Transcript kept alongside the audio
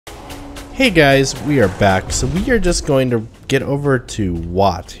Hey guys, we are back. So we are just going to get over to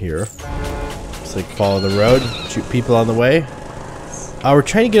Watt here. Just like follow the road, shoot people on the way. We're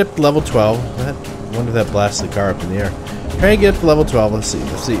trying to get up to level 12. I wonder if that blasts the car up in the air. Trying to get up to level 12. Let's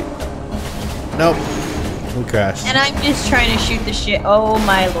see. Nope. We crashed. And I'm just trying to shoot the shit. Oh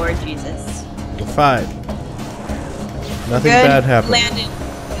my Lord Jesus. We're fine. Nothing bad happened.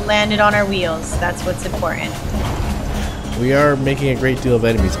 We landed on our wheels. That's what's important. We are making a great deal of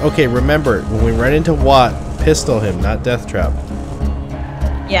enemies. Okay, remember, when we run into Watt, pistol him, not death trap.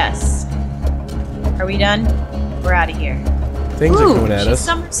 Yes. Are we done? We're out of here. Things are coming at us.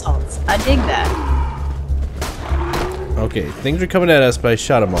 Somersaults. I dig that. Okay, things are coming at us, but I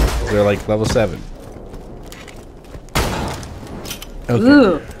shot them all. They're like level 7. Okay.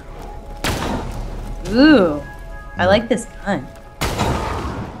 Ooh. Ooh. I like this gun.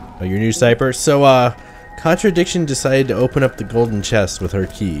 Oh, your new sniper? So, Contradiction decided to open up the golden chest with her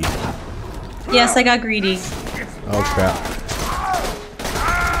key. Yes, I got greedy. Oh crap.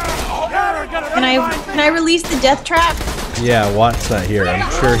 Can I release the death trap? Yeah, Watt's not here. I'm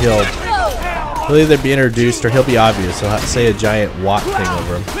sure he'll either be introduced or he'll be obvious. He'll have to say a giant Watt thing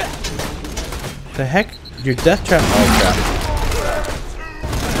over him. The heck? Your death trap? Oh crap.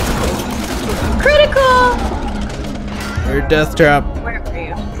 Critical! Your death trap. Where are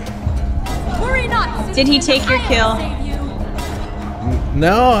you? Did he take your kill?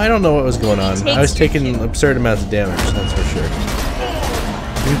 No, I don't know what was going on. I was taking absurd amounts of damage, that's for sure.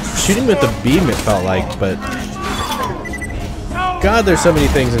 Shooting with the beam, it felt like, but... God, there's so many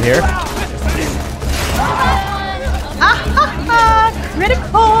things in here.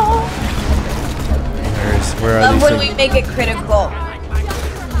 Critical! Where are these when things? we make it critical.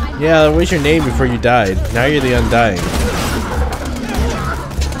 Yeah, what was your name before you died? Now you're the Undying.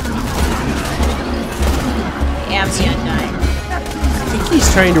 I am the Undying. I think he's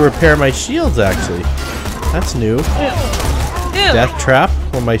trying to repair my shields, actually. That's new. Death trap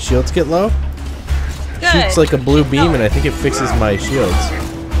when my shields get low. Shoots like a blue beam, and I think it fixes my shields.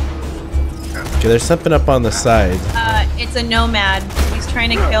 Okay, there's something up on the side. It's a nomad. He's trying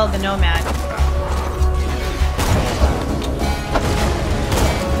to kill the nomad.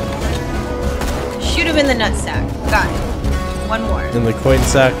 Shoot him in the nutsack. Got it. One more. In the coin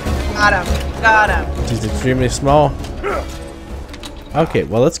sack. Got him. Got him. He's extremely small. Okay,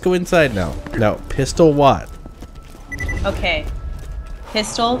 well, let's go inside now. Now, pistol Watt. Okay.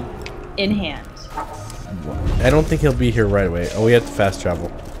 Pistol in hand. I don't think he'll be here right away. Oh, we have to fast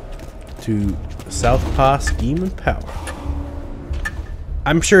travel to Southpaw Scheme and Power.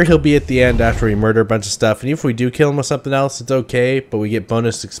 I'm sure he'll be at the end after we murder a bunch of stuff. And if we do kill him with something else, it's okay. But we get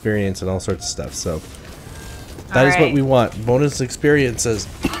bonus experience and all sorts of stuff. So that is what we want. Bonus experiences.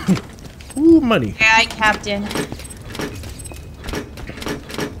 Ooh, money. Aye, Captain.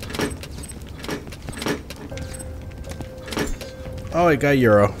 Oh, I got a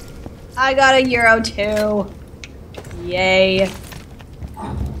euro. I got a euro too. Yay. I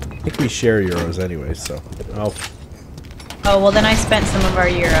think we share euros anyway, so. Oh, well then I spent some of our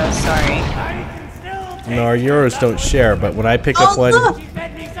euros, sorry. no, our euros don't share, but when I pick up one... Look!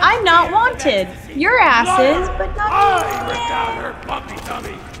 I'm not wanted. Your ass is, but not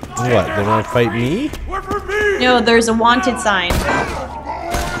me. What, they want to fight me? No, there's a wanted sign.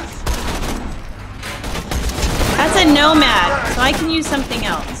 That's a nomad, so I can use something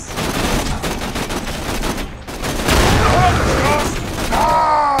else.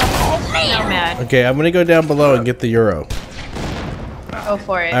 Nomad. Okay, I'm gonna go down below and get the euro. Go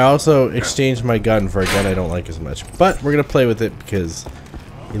for it. I also exchanged my gun for a gun I don't like as much, but we're gonna play with it because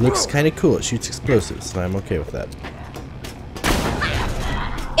it looks kind of cool. It shoots explosives, and I'm okay with that.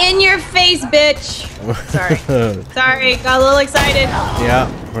 In your face, bitch! Sorry. Sorry, got a little excited. Yeah,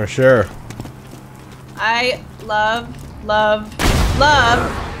 for sure. I love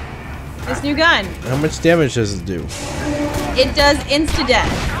this new gun. How much damage does it do? It does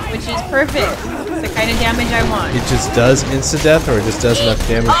insta-death, which is perfect. It's the kind of damage I want. It just does insta-death, or it just does enough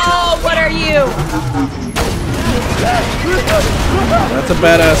damage? Oh, what are you? That's a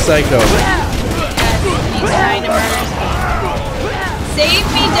badass psycho. Yes, he's trying to murder me. Save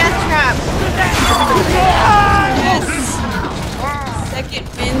me, Death Trap! Yes! Second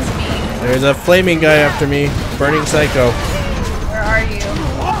wins me. There's a flaming guy after me. Burning psycho. Where are you?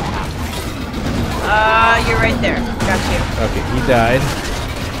 You're right there. Got you. Okay, he died.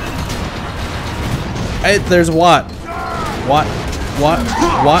 Hey, there's Watt. Watt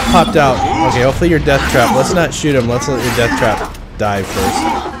popped out. Okay, hopefully your death trap. Let's not shoot him. Let's let your death trap die first.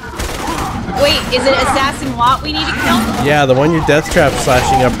 Wait, is it Assassin Watt we need to kill? Yeah, the one your death trap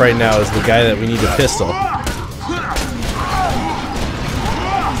flashing up right now is the guy that we need to pistol.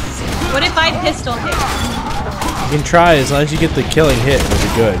 What if I pistol hit? You can try as long as you get the killing hit. It'll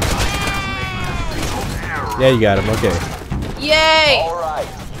be good. Yeah, you got him. Okay. Yay! Alright,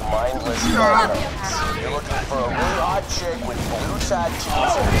 you mindless donuts. You're looking for a really hot chick with blue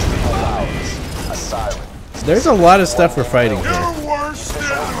tattoos and triple powers. A siren. There's a lot of stuff we're fighting here.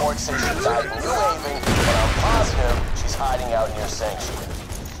 Official reports say she died in New Haven, but I'm positive she's hiding out near Sanctuary.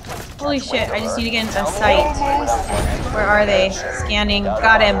 Holy shit, I just need to get a sight. Where are they? Scanning.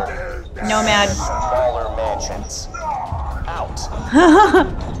 Got him. Nomad. Smaller mansions. Out.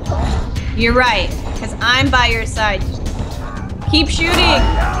 You're right, because I'm by your side. Keep shooting!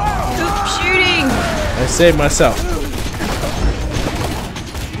 Keep shooting! I saved myself.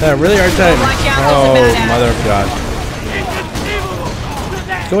 Had a really hard time. Watch out, Oh, there's a badass. mother of God.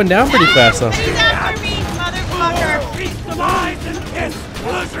 Going down pretty fast, though. He's after me, motherfucker!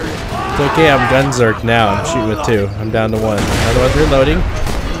 It's okay, I'm Gunzerk now. I'm shooting with 2. I'm down to 1. Another one's reloading.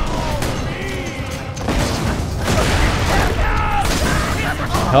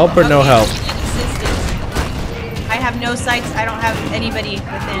 Help or no help? I have no sights. I don't have anybody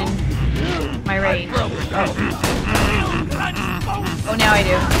within my range. Oh, now I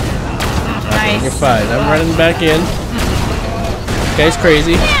do. Nice. You're fine. I'm running back in. Guy's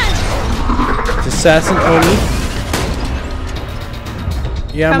crazy. It's Assassin Oni.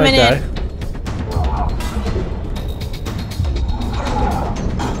 Yeah, I might die.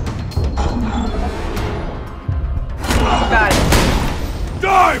 Got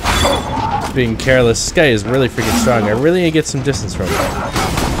it. Being careless. This guy is really freaking strong. I really need to get some distance from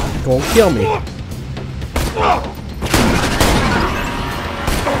him. Gonna kill me.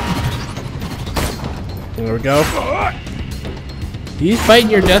 There we go. He's fighting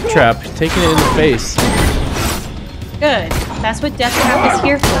your death trap, taking it in the face. Good. That's what Death Trap is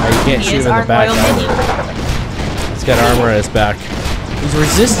here for. You can't He shoot is him in our the back royal either. minion. He's got armor on his back. He's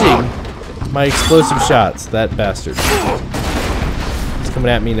resisting my explosive shots, that bastard. He's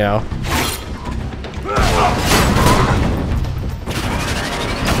coming at me now.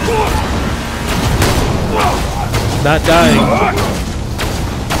 Not dying.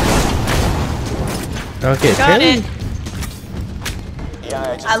 Okay, Got really? it.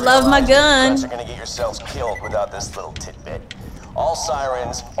 Yeah, I love my gun. You guys are gonna get yourselves killed without this little tidbit. All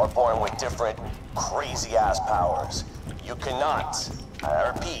sirens are born with different crazy-ass powers. You cannot, I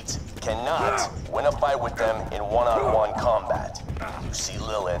repeat, cannot win a fight with them in one-on-one combat. You see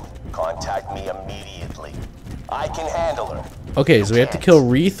Lilith, contact me immediately. I can handle her. Okay, so we have to kill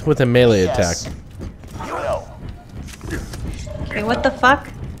Wreath with a melee attack. Yes. You know. Okay, what the fuck?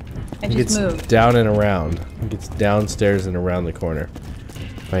 I He just gets moved. down and around. He gets downstairs and around the corner.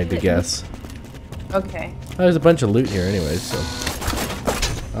 If I had to guess. Okay. Oh, there's a bunch of loot here anyways, so.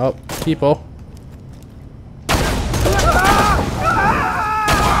 Oh, people.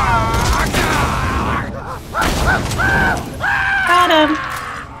 Got him.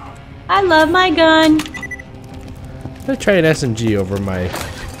 I love my gun. I'm gonna try an SMG over my...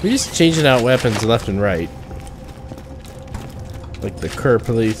 We're just changing out weapons left and right. Like the Cur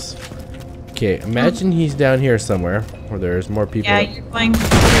police. Okay, imagine he's down here somewhere where there's more people. Yeah, you're going in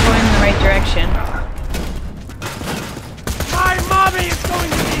the right direction. My mommy is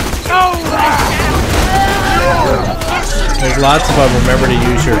going to be so There's lots of them. Remember to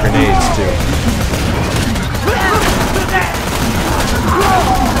use your grenades too.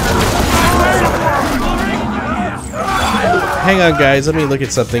 Hang on, guys. Let me look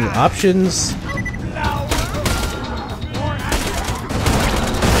at something. Options.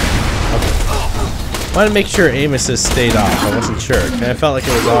 I want to make sure aim assist stayed off. I wasn't sure. And I felt like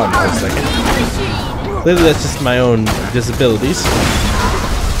it was on for a second. Clearly, that's just my own disabilities.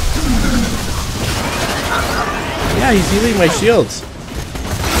 Yeah, he's healing my shields.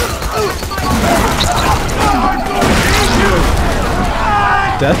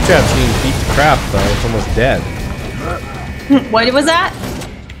 Death Trap's getting beat to crap, though. It's almost dead. What was that?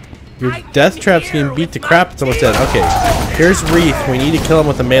 Your Death Trap's getting beat to crap. It's almost dead. Okay, here's Wreath. We need to kill him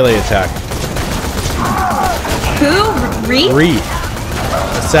with a melee attack. Who? Wreath? Wreath.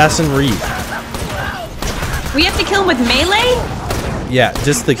 Assassin Wreath. We have to kill him with melee? Yeah,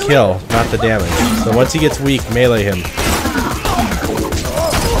 just the kill, not the damage. So once he gets weak, melee him.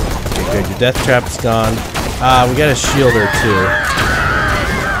 Okay, good. Your Death Trap's gone. We got a shielder too.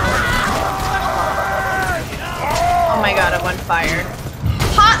 Oh my god, I'm on fire.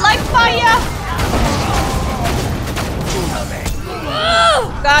 Hot like fire!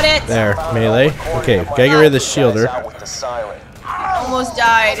 Got it! There, melee. Okay, gotta get rid of the shielder. Almost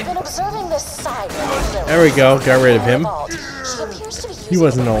died. There we go, got rid of him. He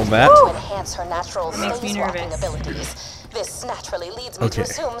wasn't all that. Makes me nervous. This naturally leads me to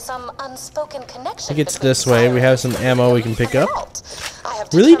assume some unspoken connection. I think it's between this way. We have some Sirens ammo we and can pick the up. cult. I have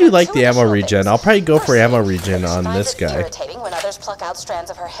Really do determined like two the ammo additional regen. things. I'll probably go for ammo Firstly, regen on finds this it guy. irritating when others pluck out strands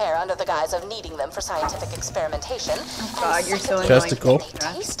of her hair under the guise of needing them for scientific experimentation. Oh God, you're so secondly, annoying. Testicle.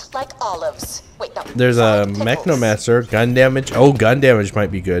 they taste like olives. Wait, no. There's a fried pickles. Mechnomancer. Gun damage. Oh, gun damage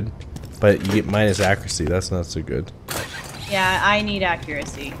might be good. But you get minus accuracy. That's not so good. Yeah, I need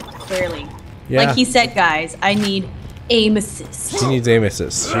accuracy. Clearly. Yeah. Like he said, guys, I need aim assist. He needs aim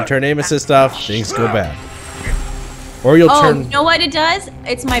assist. You turn aim assist off, things go bad. Or you'll Oh, turn... you know what it does?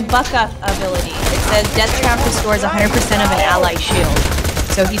 It's my buck up ability. It says Death Trap restores 100% of an ally shield.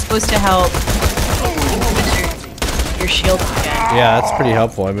 So he's supposed to help increase your shield again. Yeah, that's pretty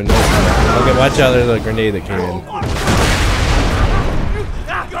helpful. I've been noticing that. Okay, watch out. There's a grenade that came in.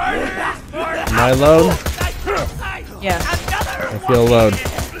 Am I alone? Yeah. I feel alone.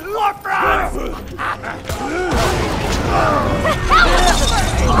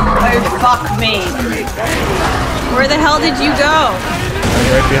 Oh, fuck me. Where the hell did you go? I'm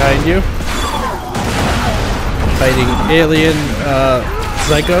right behind you. Fighting alien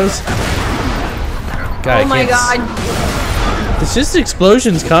psychos. God, Oh my god. It's just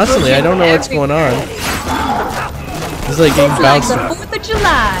explosions constantly. I don't know what's going on. It's like getting It's like bounced. the 4th of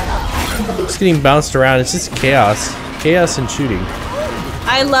July. It's getting bounced around. It's just chaos. Chaos and shooting.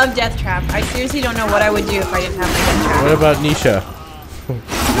 I love Death Trap. I seriously don't know what I would do if I didn't have my Death Trap. What about Nisha?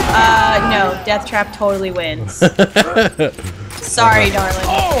 No. Death Trap totally wins. Sorry, darling.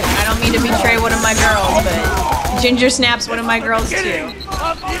 I don't mean to betray one of my girls, but Ginger Snap's one of my girls too.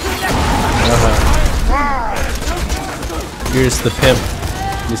 You're just the pimp.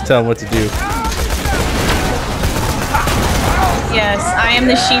 Just tell him what to do. Yes, I am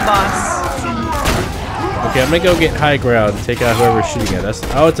the she-boss. Okay, I'm gonna go get high ground and take out whoever's shooting at us.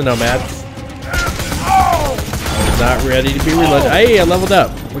 Oh, it's a nomad. I'm not ready to be reloaded. Hey, I leveled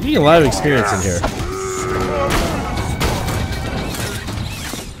up. We're getting a lot of experience in here.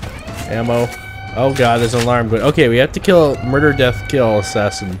 Ammo. Oh god, there's an alarm going. Okay, we have to kill murder, death, kill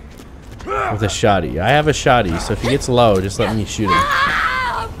assassin with a shotty. I have a shotty, so if he gets low, just let me shoot him.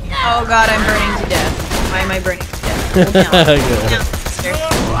 Oh god, I'm burning to death. Why am I burning to death? It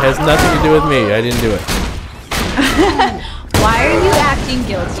has nothing to do with me. I didn't do it. Why are you acting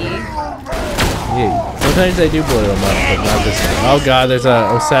guilty? Yeah, sometimes I do blow them up, but not this time. Oh god, there's a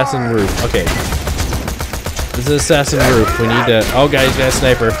assassin roof. Okay. This is assassin roof. We need to... Oh god, he's got a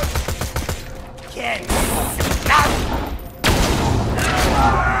sniper.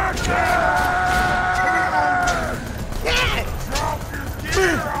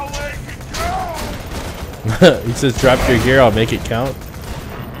 He says drop your gear, I'll make it count.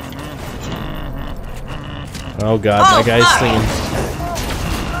 Oh god, my guy's singing.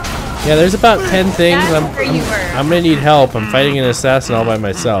 Yeah, there's about 10 things. I'm gonna need help. I'm fighting an assassin all by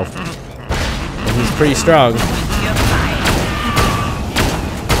myself. And he's pretty strong.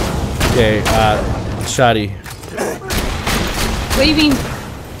 Okay, shotty. What do you mean?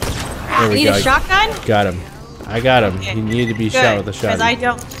 There we You need go. a shotgun? Got him. I got him. Okay. He needed to be Good, shot with a shotty. because I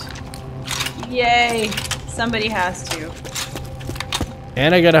don't. Yay. Somebody has to.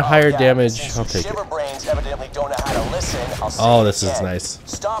 And I got a higher Yeah, damage. since I'll you take it. shiverbrains evidently don't know how to listen, I'll say Oh, it this is again. nice.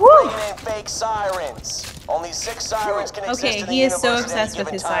 Stop bringing in fake sirens. Only 6 sirens can exist Okay, in the he is so universe at any obsessed with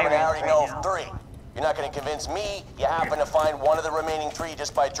given his time, and I sirens already right know now. of 3. You're not going to convince me you happen to find one of the remaining 3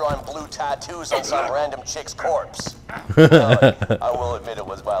 just by drawing blue tattoos on some random chick's corpse. I will admit it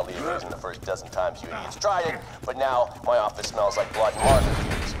was wildly amusing the first dozen times you idiots tried it, but now my office smells like blood and marker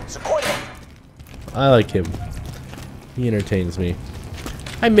fumes. So quit it! I like him. He entertains me.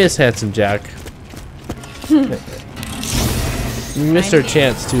 I miss Handsome Jack. We missed our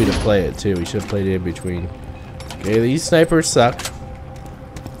chance too to play it too. We should have played it in between. Okay, these snipers suck.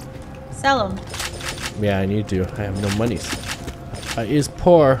 Sell them. Yeah, I need to. I have no money. I is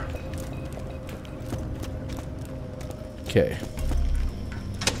poor. Okay.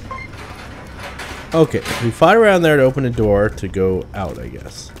 Okay, we fought around there to open a door to go out, I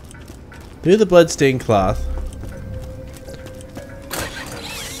guess. Do the bloodstained cloth.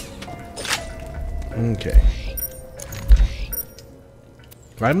 Okay.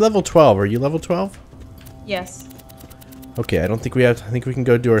 I'm level 12. Are you level 12? Yes. Okay, I don't think we have. I think we can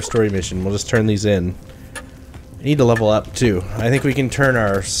go do our story mission. We'll just turn these in. I need to level up too. I think we can turn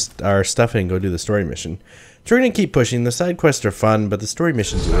our stuff in and go do the story mission. So we're gonna keep pushing. The side quests are fun, but the story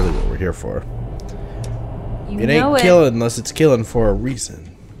missions are really what we're here for. You It know ain't killing unless it's killing for a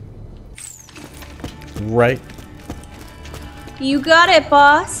reason. Right? You got it,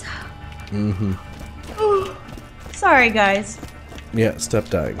 boss. Mm-hmm. Sorry, guys. Yeah, stop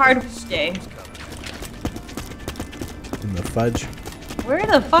dying. Hard day. The fudge. Where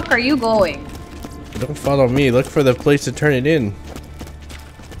the fuck are you going? Don't follow me. Look for the place to turn it in.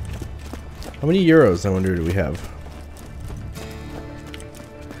 How many euros, I wonder, do we have?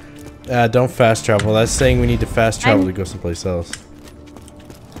 Don't fast travel. That's saying we need to fast travel to go someplace else.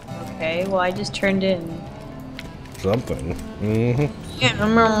 Okay, well I just turned in. Something. Okay, Okay,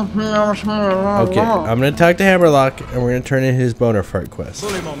 I'm gonna talk to Hammerlock and we're gonna turn in his boner fart quest.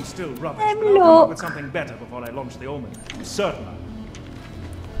 Bullymong's still rubbish, but I'm I'll come not. up with something better before I launch the omen. Certain.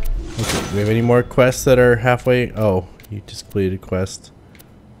 Okay, do we have any more quests that are halfway? Oh, you just completed a quest.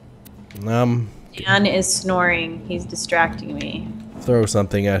 Dan is snoring. He's distracting me. Throw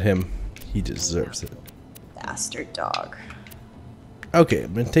something at him. He deserves it. Bastard dog. Okay,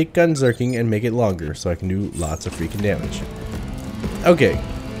 I'm gonna take Gunzerking and make it longer so I can do lots of freaking damage. Okay,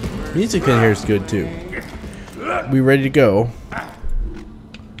 music in here is good too. We ready to go?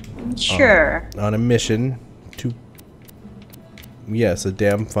 Sure. On a mission to... Yes, a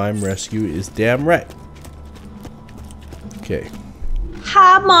damn fine rescue is damn right. Okay.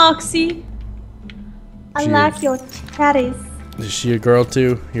 Hi, Moxie. I Cheers. like your tatties. Is she a girl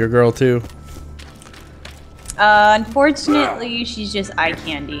too? Your girl too? Unfortunately, she's just eye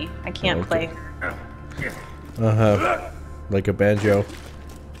candy. I can't Okay. play her. Uh-huh. Like a banjo.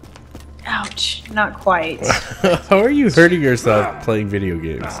 Ouch. Not quite. How are you hurting yourself playing video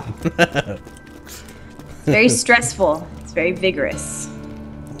games? Very stressful. It's very vigorous.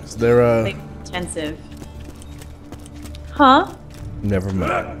 Is there a... Like, intensive. Huh? Never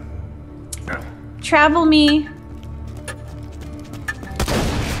mind. Travel me.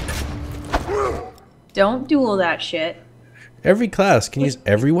 Don't duel that shit. Every class can use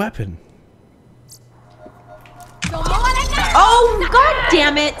every weapon. Oh, god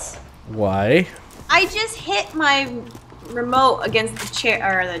damn it! Why? I just hit my remote against the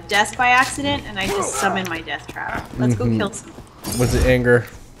chair or the desk by accident, and I just summoned my death trap. Let's go kill some. Was it anger?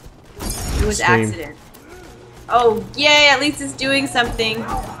 It was Scream. accident. Oh, yay! At least it's doing something.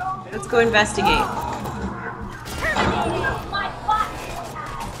 Let's go investigate.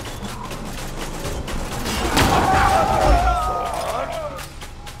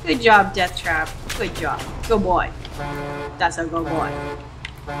 Good job, Death Trap. Good job. Good boy. That's a good boy.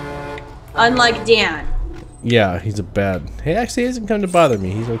 Unlike Dan. Yeah, he's a bad... He actually hasn't come to bother me.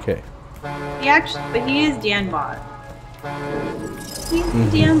 He's okay. But he is Dan bot. He's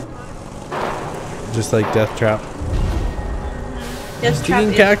Dan. Just like Death Trap. Death Trap Stinging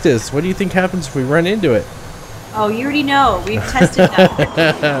is... cactus. What do you think happens if we run into it? Oh, you already know. We've tested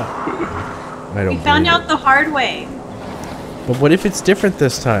that. I don't We found believe out the hard way. it. But what if it's different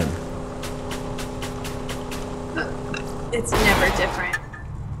this time? It's never different.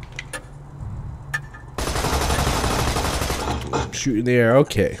 Shoot in the air.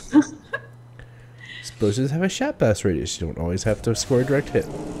 Okay. Explosives have a shot blast radius. You don't always have to score a direct hit.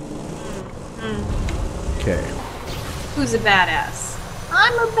 Okay. Who's a badass?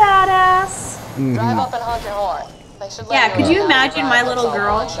 I'm a badass. Drive up and honk your horn. They should let Yeah, could you know imagine my that little it's all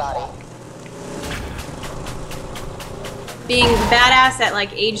girl one-shotty. being badass at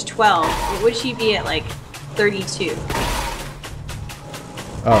like age 12? What would she be at like 32?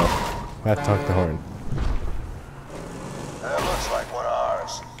 Oh. I have to talk to Horn. That looks like one of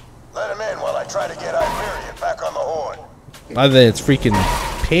ours. Let him in while I try to get Hyperion back on the horn. Other than it's freaking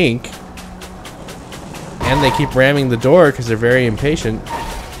pink. And they keep ramming the door because they're very impatient.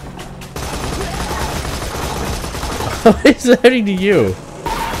 What is happening to you?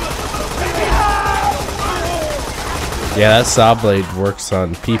 Yeah, that saw blade works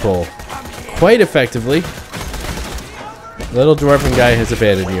on people quite effectively. Little dwarven guy has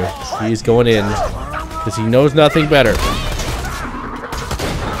abandoned you. He's going in because he knows nothing better.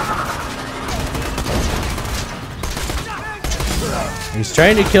 He's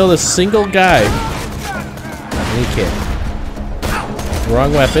trying to kill this single guy. And he can't.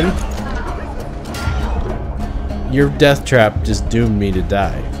 Wrong weapon. Your death trap just doomed me to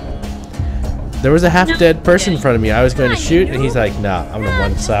die. There was a half-dead person in front of me. I was going to shoot, and he's like, nah, I'm going to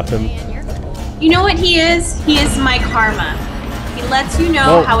one-slap him. You know what he is? He is my karma. He lets you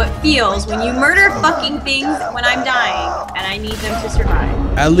know Whoa. how it feels when you murder fucking things when I'm dying, and I need them to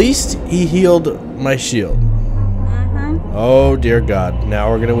survive. At least he healed my shield. Oh, dear God. Now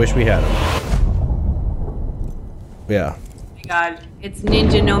we're going to wish we had him. Yeah. Oh my god. It's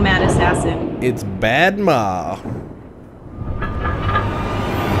Ninja Nomad Assassin. It's Bad Ma.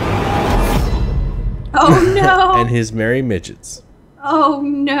 Oh no! And his merry midgets. Oh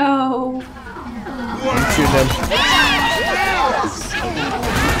no! I'm shooting him.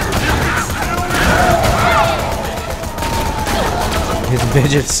 His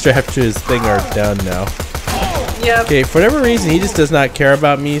midgets strapped to his thing are done now. Yep. Okay, for whatever reason, he just does not care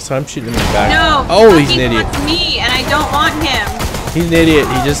about me, so I'm shooting him in the back. No. Oh, he's an he idiot. wants me, and I don't want him. He's an idiot.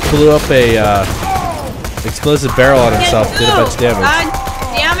 He just blew up a explosive barrel on himself. Did a bunch of damage. God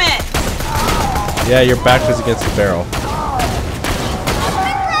damn it. Yeah, your back was against the barrel.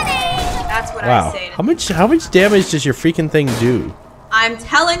 That's what I Wow. say. How much damage does your freaking thing do? I'm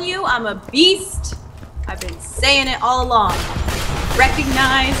telling you, I'm a beast. I've been saying it all along.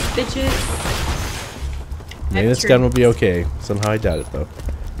 Recognize, bitches. Maybe this gun will be okay. Somehow I doubt it though.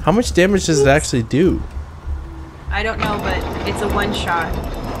 How much damage does it actually do? I don't know, but it's a one shot.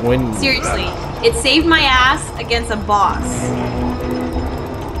 When Seriously, it saved my ass against a boss.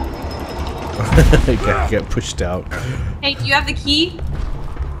 I got pushed out. Hey, do you have the key?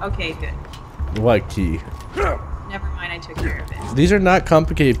 Okay, good. What key? Never mind, I took care of it. These are not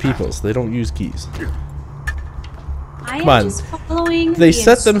complicated people, so they don't use keys. I Come am on. just following They the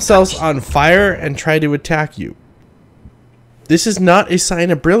set themselves on instructions. fire and try to attack you. This is not a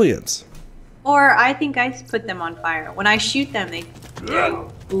sign of brilliance. Or I think I put them on fire. When I shoot them, they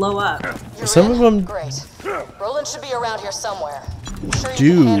blow up. You're Some in? of them- Great. Roland should be around here somewhere. I'm sure you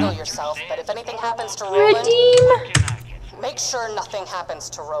Do. can handle yourself, but if anything happens to Roland, Redeem! make sure nothing happens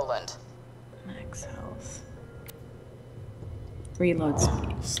to Roland. Max health. Reload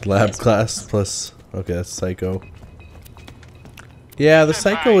speed. Slab class plus. Okay, that's Psycho. Yeah, the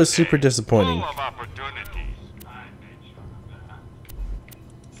Psycho is super disappointing.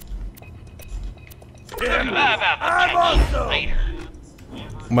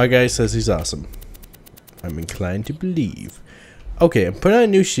 My guy says he's awesome. I'm inclined to believe. Okay, I'm putting on a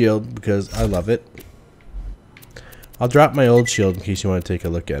new shield because I love it. I'll drop my old shield in case you want to take a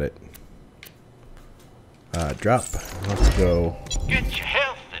look at it. Drop. Let's go. Get your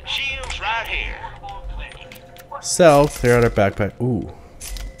health and shields right here. Sell. Clear out our backpack. Ooh.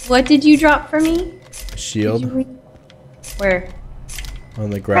 What did you drop for me? Shield Where? on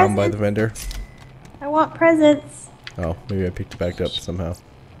the ground by the vendor. I want presents. Oh, maybe I picked it back up somehow.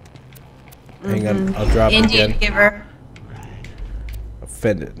 Hang on, I'll drop it Indian again. giver.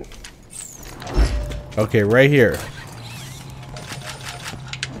 Offended. Okay, right here.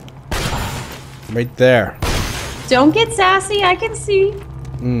 Right there. Don't get sassy, I can see.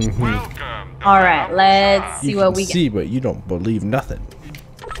 Welcome. Alright, let's see You what can we got. see, but you don't believe nothing.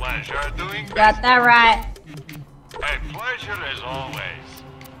 Pleasure doing Got that right. A pleasure as always.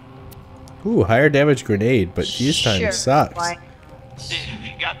 Ooh, higher damage grenade, but fuse time Sure, sucks. why? If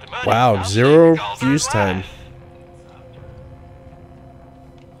you got the money, Wow, I'll 0 take all the fuse time. life.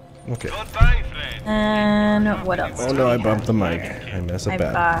 Okay. Goodbye, friend. And what else? Oh no, I bumped the mic. I messed up I've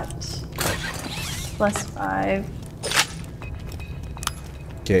bad. got +5.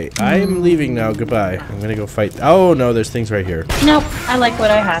 Okay, I'm leaving now. Goodbye. I'm gonna go fight. Oh no, there's things right here. Nope, I like what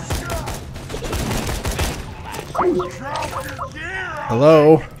I have.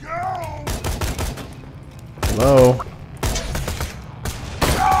 Hello? Hello?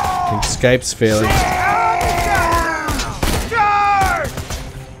 I think Skype's failing.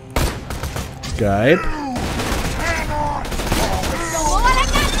 Skype?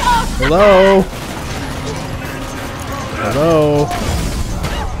 Hello? Hello?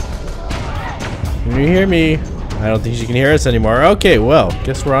 Can you hear me? I don't think she can hear us anymore. Okay, well,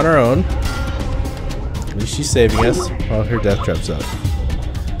 guess we're on our own. At least she's saving us while her death trap's up.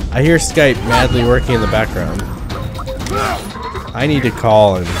 I hear Skype madly working in the background. I need to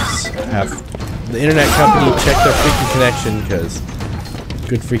call and have the internet company check their freaking connection because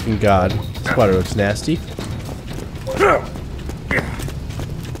good freaking god. This water looks nasty. Look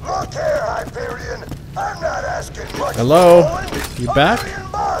here, Hyperion. I'm not asking much. Hello? You back?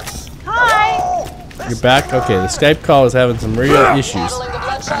 Hi! You're back? Okay, the Skype call is having some real issues. Handling the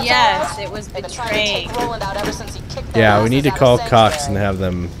bloodshot Yes, towers? it was They've been trying to betraying. take Roland out ever since he kicked their Yeah, we asses need to out of call Cox and Sanctuary. have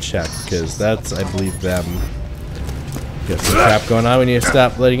them check because that's, I believe, them. Got some crap going on. We need to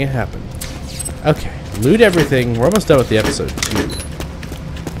stop letting it happen. Okay, loot everything. We're almost done with the episode, too.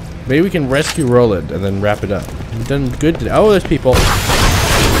 Maybe we can rescue Roland and then wrap it up. We've done good today. Oh, there's people.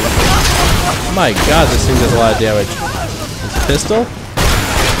 My god, this thing does a lot of damage. This pistol?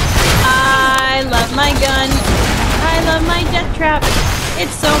 I love my gun. I love my death trap.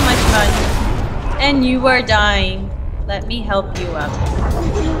 It's so much fun. And you are dying. Let me help you up.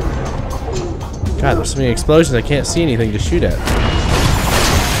 God, there's so many explosions I can't see anything to shoot at.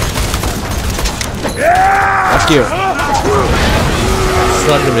 Fuck you.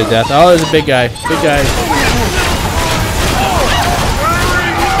 Slugged him to death. Oh, there's a big guy. Big guy.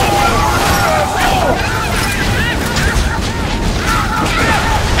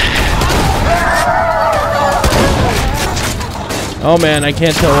 Oh man, I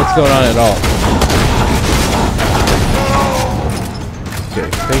can't tell what's going on at all.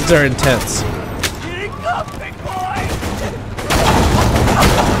 Things are intense.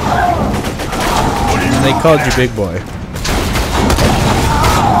 And they called you big boy.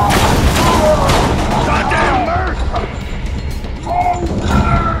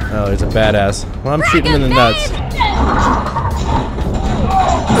 Oh, he's a badass. Well, I'm shooting him in the nuts.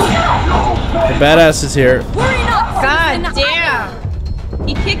 The badass is here. God damn!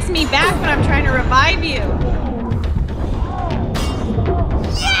 He kicks me back when I'm trying to revive you.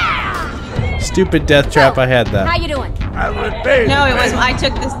 Stupid death trap, I had that. How you doing? No, it was. I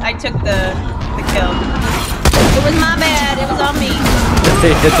took this. I took the kill. It was my bad. It was on me.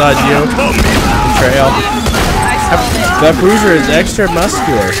 It's on you. Betrayal. I stole it. That bruiser is extra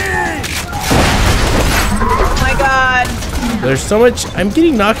muscular. Oh my god. There's so much. I'm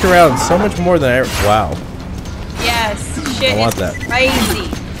getting knocked around so much more than I ever. Wow. Yes. Shit. I want it's that. Crazy.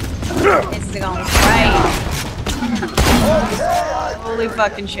 It's going crazy. Holy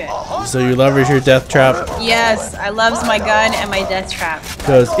fucking shit. So you love your death trap? Yes, I loves my gun and my death trap.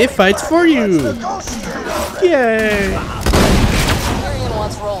 Because it fights for you. Yay. Tyrion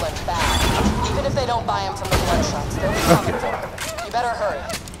wants Roland back. Even if they don't buy him from the Bloodshots, they'll be coming for him. You better hurry.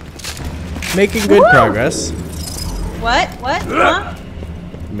 Making good progress. What? What? Huh?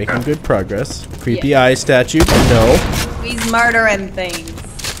 Making good progress. Creepy eye statue. No. He's murdering things.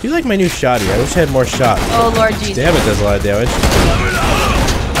 Do you like my new shotty? I wish I had more shots. Oh Lord Jesus. Damn, it does a lot of damage.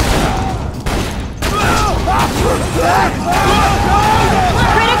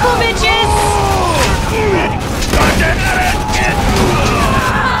 Critical bitches!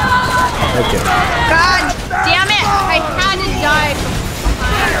 Okay. God damn it! I had to die from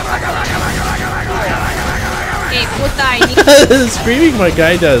Hey, puta, I need Screaming my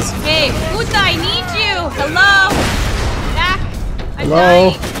guy does. Hey, puta, I need you! Hello? Back! I'm Hello?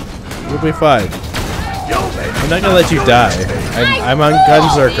 dying. You'll be fine. I'm not gonna let you die. I'm on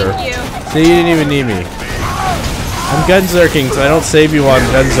Gunzerker. Thank you. See, you didn't even need me. I'm Gunzerking, so I don't save you on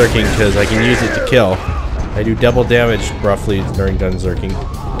Gunzerking because I can use it to kill. I do double damage roughly during Gunzerking.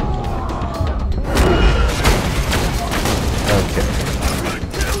 Okay.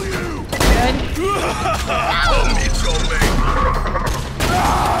 Good.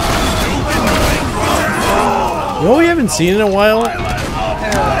 You know what we haven't seen in a while?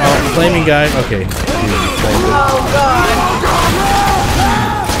 Oh, flaming guy. Okay. Oh god.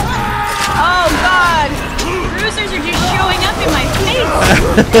 Oh god. Bruisers are just showing up in my face.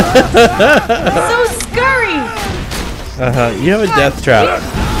 So scurry. You have a death trap.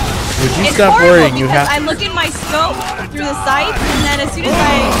 Would you It's stop horrible worrying? You because have. I look in my scope through the sights, and then as soon as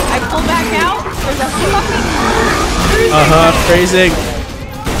I pull back out, there's a fucking bruiser. Phrasing.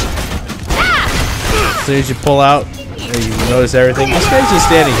 Ah! As soon as you pull out, you notice everything. This guy's just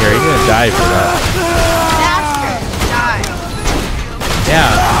standing here. He's gonna die for that. Bastard. Die. Yeah,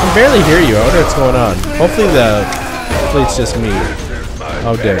 I can barely hear you. I wonder what's going on. Hopefully it's just me.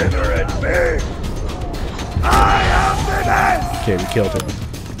 Oh dang. Okay, we killed him.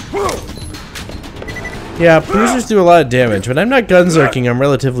 Yeah, bruisers do a lot of damage. When I'm not Gunzerking, I'm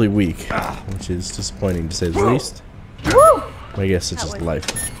relatively weak, which is disappointing to say the least. Woo! I guess it's just life.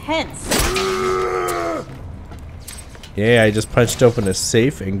 Hence. Yeah, I just punched open a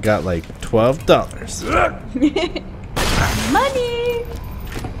safe and got like $12. Money.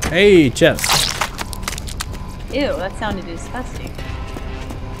 Hey, chest. Ew, that sounded disgusting.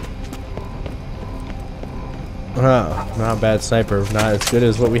 Oh, not a bad sniper. Not as good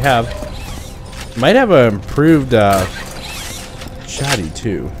as what we have. Might have an improved shoddy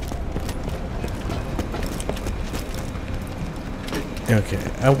too. Okay,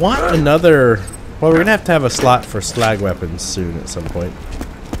 I want another. Well, we're gonna have a slot for slag weapons soon at some point.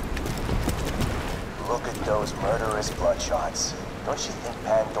 Look at those murderous bloodshots. Don't you think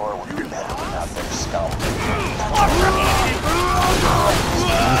Pandora would be better without their scum?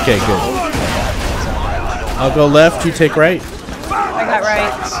 Okay, good. I'll go left. You take right. I got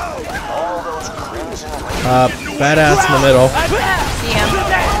right. Badass in the middle. See him.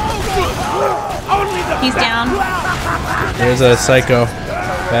 He's down. There's a psycho.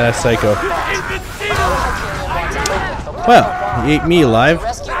 Badass psycho. Well, he ate me alive.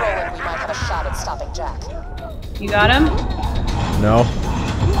 Rescue Roland, we might have a shot at stopping Jack. You got him? No.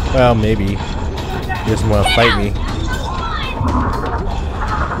 Well, maybe. He doesn't want to fight me.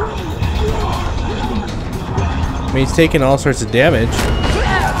 I mean, he's taking all sorts of damage.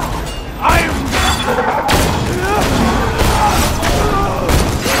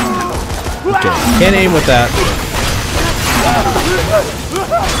 Okay, can't aim with that.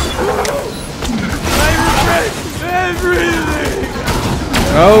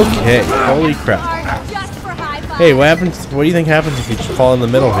 Okay, holy crap. Hey, what happens? What do you think happens if you fall in the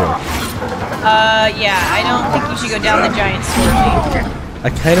middle here? Yeah, I don't think you should go down the giant swirly. I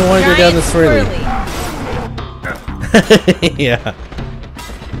kind of want to go down the swirly. Yeah.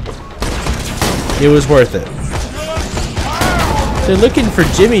 It was worth it. They're looking for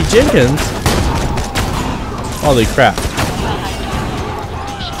Jimmy Jenkins. Holy crap.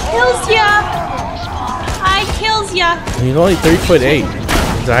 Kills ya! I kills ya! He's only 3'8".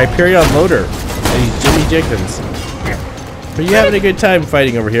 He's a Hyperion loader. And he's Jimmy Jenkins. Are you having a good time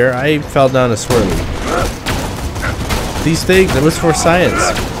fighting over here? I fell down a swirly. These things, it was for science.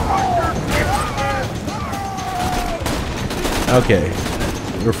 Okay.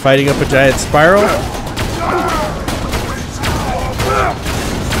 We're fighting up a giant spiral.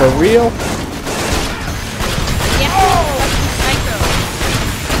 For real?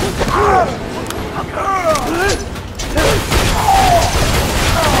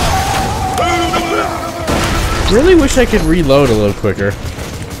 Really wish I could reload a little quicker.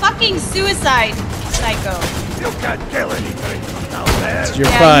 Fucking suicide, psycho. You can't kill anything from down there. You're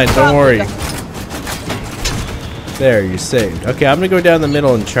Yeah, fine, you don't worry. probably There, you're saved. Okay, I'm gonna go down the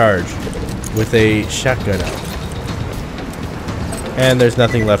middle and charge with a shotgun out. And there's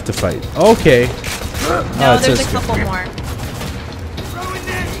nothing left to fight. Okay. No, it there's says a couple more.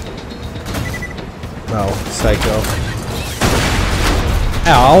 No, psycho.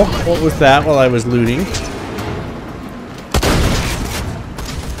 Ow! What was that while I was looting?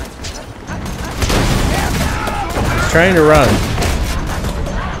 Trying to run.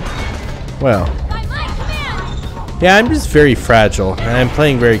 Well. Yeah, I'm just very fragile, and I'm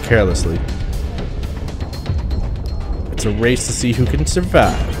playing very carelessly. It's a race to see who can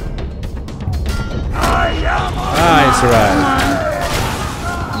survive. I survived.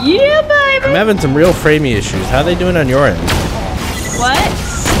 Yeah, baby! I'm having some real framey issues. How are they doing on your end? What?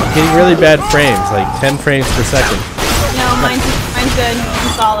 I'm getting really bad frames, like 10 frames per second. No, mine's good. I'm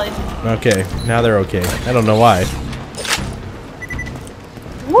solid. Okay, now they're okay. I don't know why.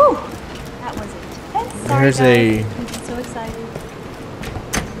 Woo! That was intense. Sorry, Here's guys. a... I'm so excited.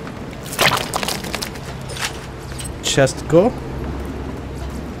 chest go.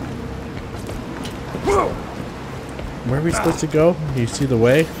 Where are we supposed to go? Do you see the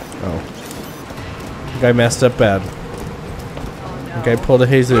way? Oh. I think I messed up bad. Oh, I think I pulled a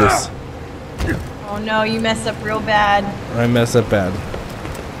Jesus. Oh no, you messed up real bad. I messed up bad.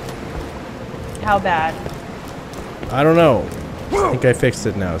 How bad? I don't know. I think I fixed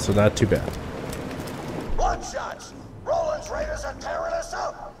it now, so not too bad. One shots. Roland's raiders are tearing us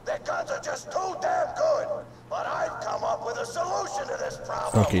up. Their guns are just too damn good. But I've come up with a solution to this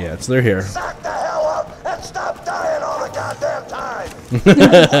problem. Okay, yeah, so they're here. Sack the hell up and stop dying all the goddamn time.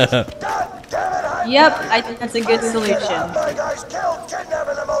 God damn it! Yep, I think that's a good solution. My guys killed,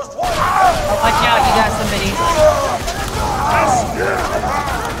 kidnapping the most wanted. Oh, watch out, you got somebody.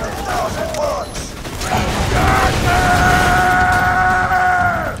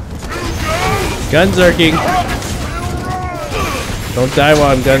 Gun zerking. Don't die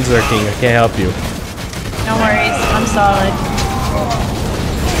while I'm gun zerking. I can't help you. No worries, I'm solid.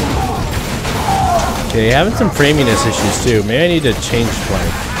 Okay, having some framiness issues too. Maybe I need to change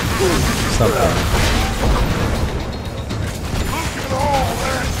flank. Something.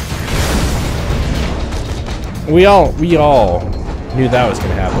 We all knew that was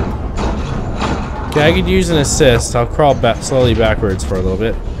gonna happen. Okay, I could use an assist. I'll crawl back slowly backwards for a little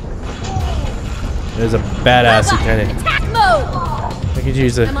bit. There's a badassy kind of. Attack mode! I could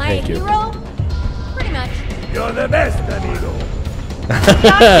use a. Am I a Thank you. hero? Pretty much. You're the best, amigo.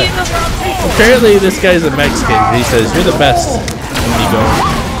 Apparently, this guy's a Mexican. He says, "You're the best, amigo."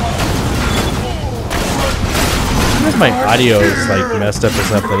 I wonder if my audio is like messed up or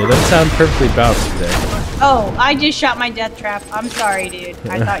something. It doesn't sound perfectly balanced today. Oh, I just shot my death trap. I'm sorry, dude.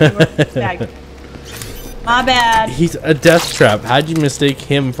 I thought you were bad. My bad. He's a death trap. How'd you mistake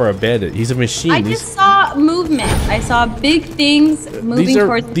him for a bandit? He's a machine. I just saw movement. I saw big things moving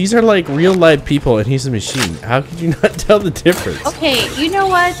towards. These are like real live people, and he's a machine. How could you not tell the difference? Okay, you know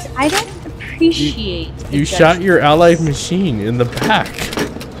what? I don't appreciate. You shot your allied machine in the back.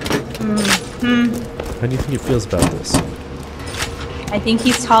 How do you think it feels about this? I think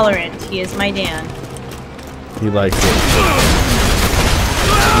he's tolerant. He is my Dan. He likes it.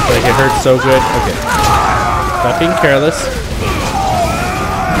 He's like, it hurts so good. Okay. Stop being careless.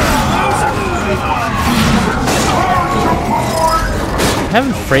 I'm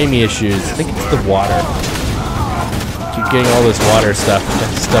having framey issues. I think it's the water. Keep getting all this water stuff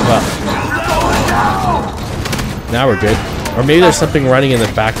up. Now we're good. Or maybe there's something running in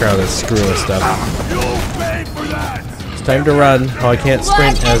the background that's screwing with stuff. It's time to run. Oh, I can't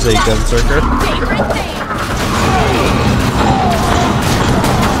sprint as a gunzerker.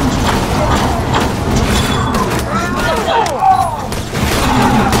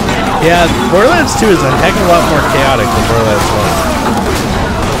 Yeah, Borderlands 2 is a heck of a lot more chaotic than Borderlands 1.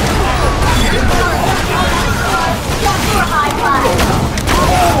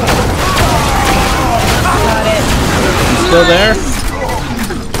 Still there?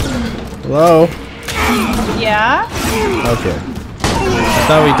 Hello? Yeah? Okay. I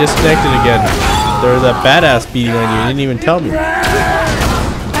thought we disconnected again. There was a badass beating on you. You didn't even tell me.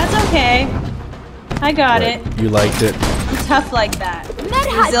 That's okay. I got it. You liked it. I'm tough like that.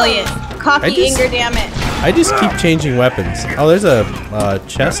 Resilient. Cocky anger, damn it. I just keep changing weapons. Oh, there's a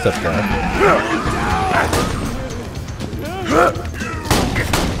chest up there.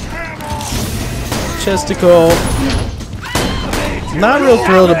 Chesticle. Not real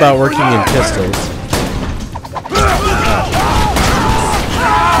thrilled about working in pistols.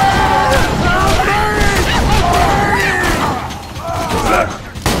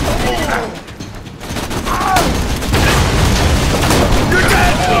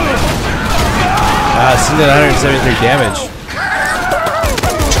 Seen at 173 damage.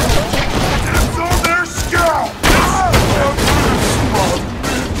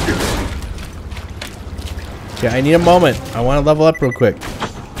 Okay, I need a moment. I want to level up real quick.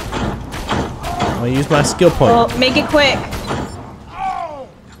 I'm gonna use my skill point. Well, make it quick.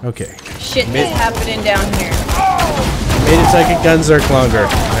 Okay. Shit is happening down here. Made it so I could gunzerk longer.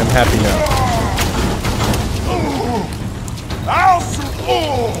 I'm happy now.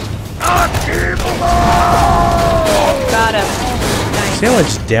 Got him. Nice. See how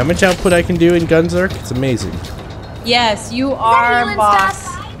much damage output I can do in gunzerk? It's amazing. Yes, you are boss.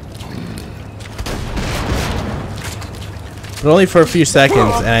 But only for a few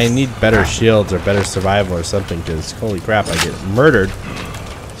seconds, and I need better shields or better survival or something, because holy crap, I get murdered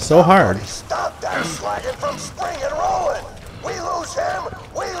so hard. Stop that slagging from spring and rolling. We lose him,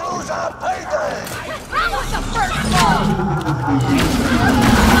 we lose our payday. That was the first blow.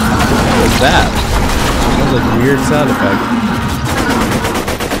 What was that? That was a weird sound effect.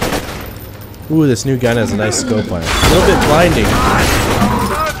 Ooh, this new gun has a nice scope on it. A little bit blinding.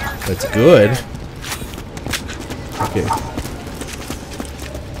 That's good. Okay.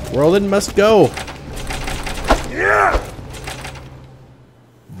 Roland must go.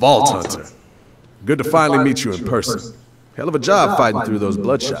 Vault Hunter. Good to finally meet you in person. Hell of a job fighting through those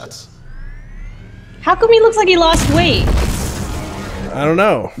bloodshots. How come he looks like he lost weight? I don't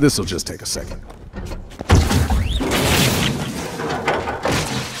know. This'll just take a second.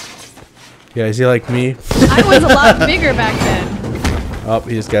 Yeah, is he like me? I was a lot bigger back then. Oh,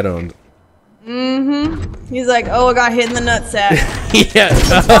 he just got owned. Mm-hmm. He's like, oh, I got hit in the nutsack. Yeah,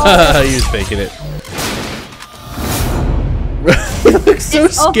 he was faking it. He looks so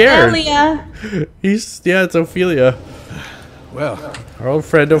scared. Ophelia. Yeah, it's Ophelia. Well, Our old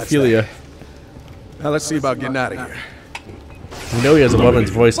friend Ophelia. now let's see about getting out of here. You know he has a woman's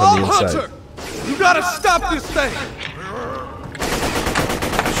voice on the Vault inside. Hunter! You gotta stop this thing!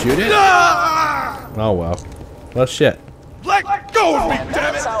 Shoot it? Oh, well. Well, shit. Let go of me, damn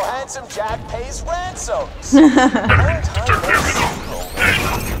That's it! how Handsome Jack pays ransoms.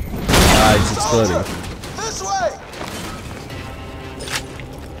 Ah, he's exploding. This way.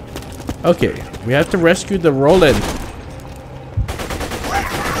 Okay, we have to rescue the Roland.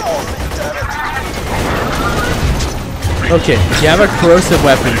 Okay, if you have a corrosive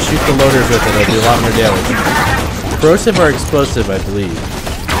weapon, shoot the loaders with it. It'll do a lot more damage. Corrosive or explosive, I believe.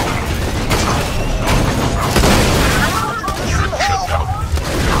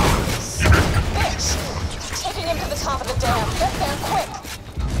 Taking him to the top of the dam. Get there quick.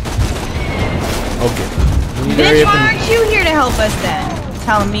 Okay. We need to hurry Bitch, up why and- aren't you here to help us then?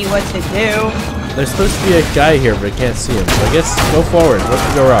 Telling me what to do. There's supposed to be a guy here, but I can't see him. So I guess go forward. What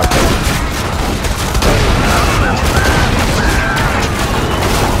could go wrong?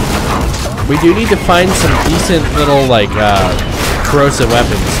 We do need to find some decent little, like, corrosive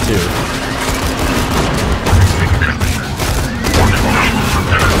weapons, too.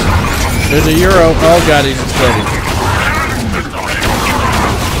 There's a Euro. Oh god, he's exploding.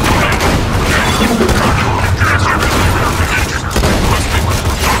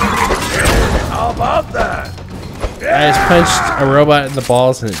 How about that? I just punched a robot in the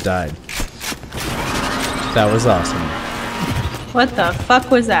balls and it died. That was awesome. What the fuck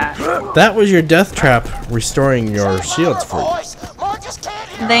was that? That was your death trap restoring your shields for you. Boys, Marcus can't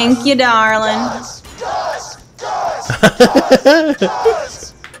hear Thank you, darling. us. Guys.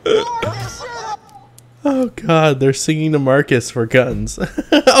 Oh god, they're singing to Marcus for guns.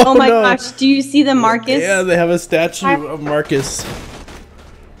 Oh my no. gosh, do you see the Marcus? Yeah, they have a statue of Marcus.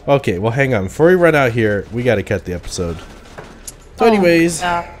 Okay, well hang on. Before we run out here, we gotta cut the episode. So anyways,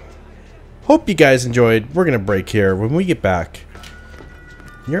 Yeah. hope you guys enjoyed. We're gonna break here. When we get back,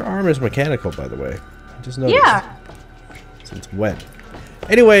 Your arm is mechanical, by the way. I just noticed. Yeah. It's wet.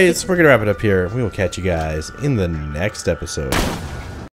 Anyways, we're going to wrap it up here. We will catch you guys in the next episode.